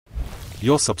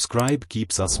Your subscribe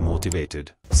keeps us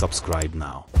motivated. Subscribe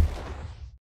now.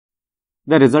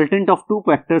 The resultant of two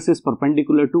vectors is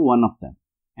perpendicular to one of them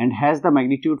and has the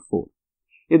magnitude 4.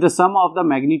 If the sum of the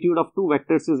magnitude of two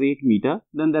vectors is 8 meter,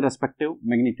 then the respective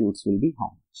magnitudes will be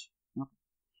how much? Okay.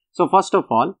 So, first of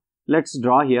all, let's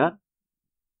draw here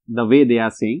the way they are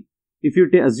saying. If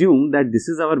you assume that this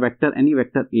is our vector, any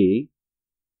vector A,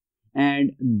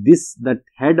 and the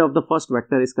head of the first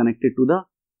vector is connected to the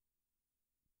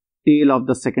tail of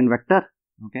the second vector.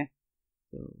 Okay.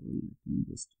 So, let me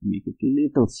just make it a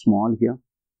little small here.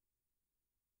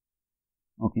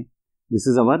 Okay. This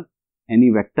is our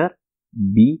any vector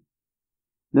B.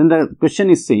 Then the question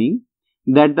is saying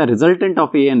that the resultant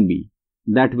of A and B,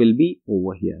 that will be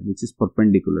over here, which is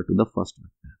perpendicular to the first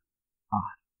vector R.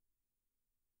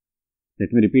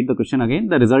 Let me repeat the question again.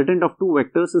 The resultant of two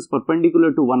vectors is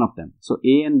perpendicular to one of them. So,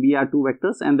 A and B are two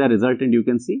vectors and the resultant you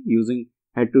can see using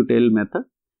head to tail method.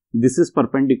 This is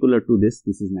perpendicular to this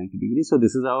is 90 degrees. So,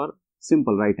 this is our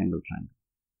simple right angle triangle.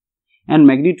 And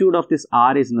magnitude of this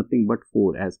R is nothing but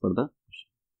 4 as per the question.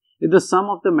 If the sum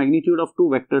of the magnitude of two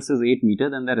vectors is 8 meter,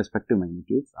 then the respective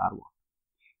magnitudes are what?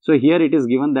 So, here it is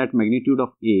given that magnitude of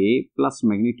A plus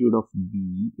magnitude of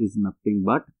B is nothing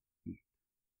but 8.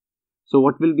 So,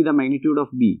 what will be the magnitude of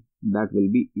B? That will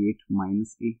be 8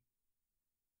 minus A.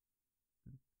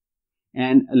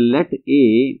 And let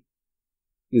A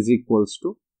is equals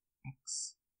to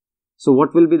X. So,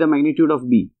 what will be the magnitude of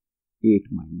B? 8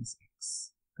 minus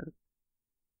X. Correct.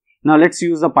 Now, let's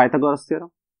use the Pythagoras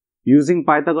theorem. Using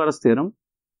Pythagoras theorem,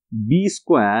 B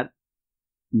square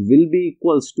will be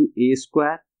equals to A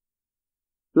square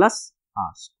plus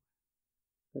R square.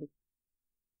 Correct.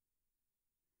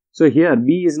 So, here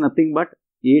B is nothing but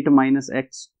 8 minus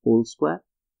X whole square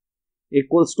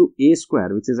equals to A square,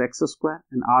 which is X square,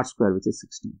 and R square, which is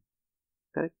 16.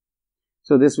 Correct.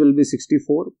 So, this will be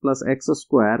 64 plus X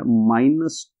square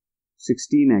minus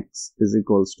 16X is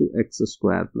equals to X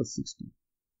square plus 16.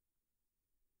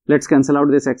 Let's cancel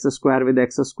out this X square with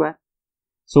X square.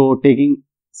 So, taking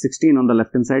 16 on the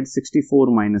left hand side, 64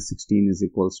 minus 16 is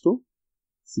equals to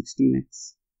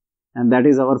 16X. And that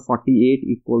is our 48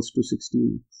 equals to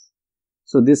 16X.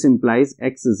 So, this implies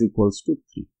X is equals to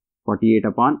 3. 48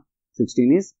 upon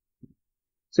 16 is 3.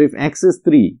 So, if X is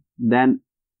 3, then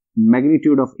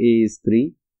magnitude of A is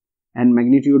 3 and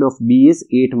magnitude of B is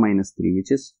 8 minus 3,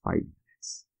 which is 5.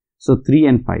 So, 3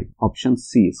 and 5, option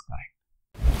C is correct.